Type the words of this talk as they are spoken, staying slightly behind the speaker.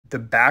The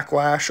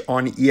backlash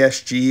on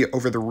ESG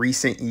over the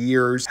recent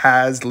years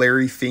has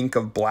Larry Fink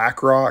of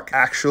Blackrock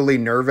actually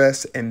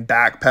nervous and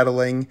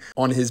backpedaling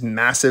on his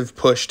massive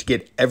push to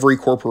get every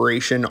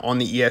corporation on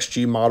the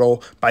ESG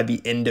model by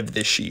the end of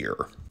this year.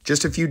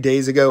 Just a few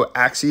days ago,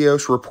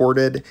 Axios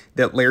reported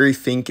that Larry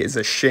Fink is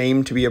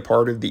ashamed to be a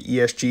part of the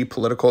ESG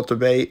political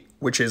debate,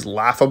 which is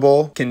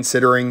laughable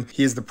considering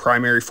he is the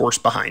primary force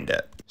behind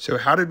it. So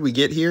how did we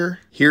get here?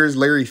 Here's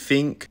Larry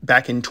Fink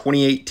back in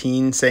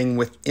 2018 saying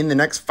within the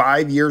next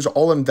 5 years,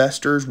 all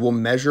investors will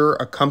measure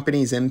a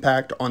company's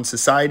impact on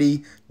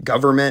society,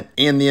 government,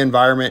 and the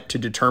environment to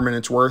determine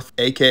its worth,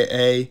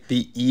 aka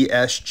the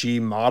ESG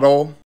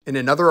model. In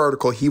another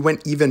article, he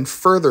went even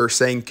further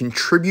saying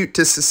contribute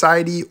to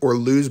society or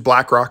lose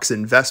BlackRock's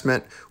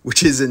investment,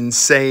 which is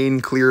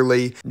insane,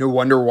 clearly. No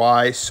wonder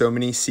why so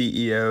many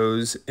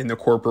CEOs in the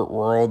corporate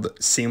world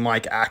seem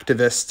like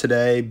activists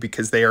today,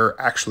 because they are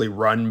actually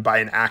run by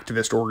an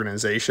activist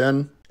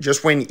organization.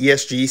 Just when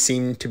ESG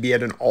seemed to be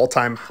at an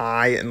all-time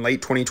high in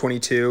late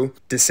 2022,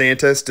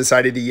 DeSantis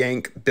decided to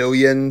yank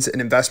billions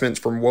in investments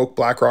from woke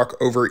BlackRock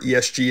over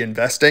ESG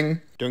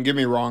investing. Don't get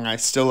me wrong, I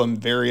still am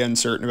very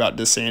uncertain about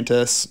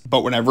DeSantis,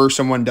 but whenever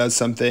someone does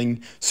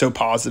something so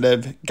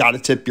positive, gotta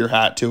tip your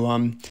hat to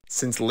them.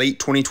 Since late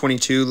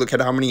 2022, look at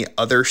how many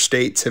other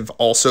states have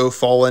also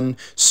fallen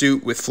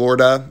suit with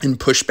Florida and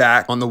pushed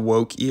back on the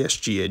woke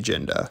ESG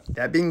agenda.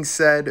 That being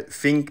said,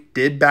 Fink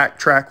did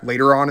backtrack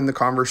later on in the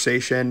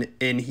conversation,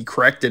 and he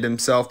corrected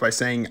himself by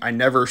saying, I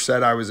never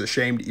said I was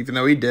ashamed, even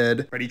though he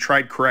did, but he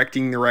tried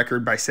correcting the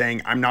record by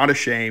saying, I'm not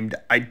ashamed.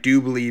 I do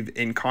believe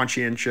in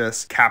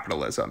conscientious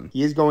capitalism.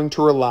 He is going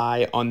to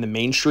rely on the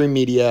mainstream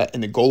media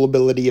and the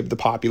gullibility of the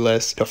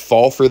populace to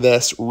fall for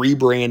this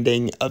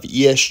rebranding of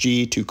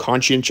ESG to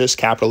conscientious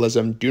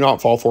capitalism. Do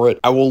not fall for it.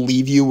 I will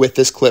leave you with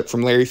this clip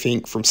from Larry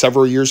Fink from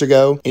several years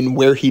ago, in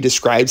where he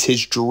describes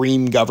his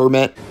dream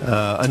government.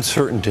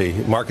 Uncertainty.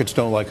 Markets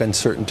don't like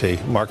uncertainty.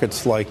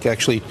 Markets like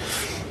actually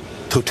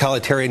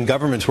totalitarian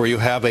governments where you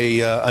have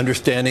a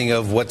understanding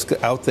of what's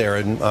out there,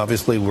 and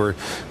obviously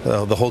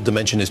the whole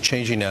dimension is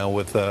changing now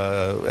with,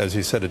 as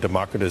you said, a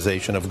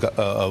democratization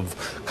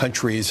of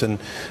countries, and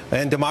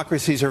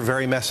democracies are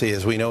very messy,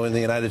 as we know in the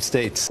United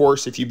States. Of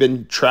course, if you've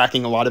been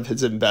tracking a lot of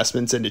his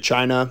investments into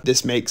China,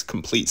 this makes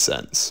complete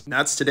sense. And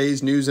that's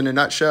today's news in a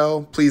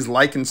nutshell. Please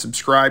like and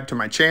subscribe to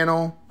my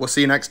channel. We'll see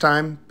you next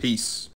time. Peace.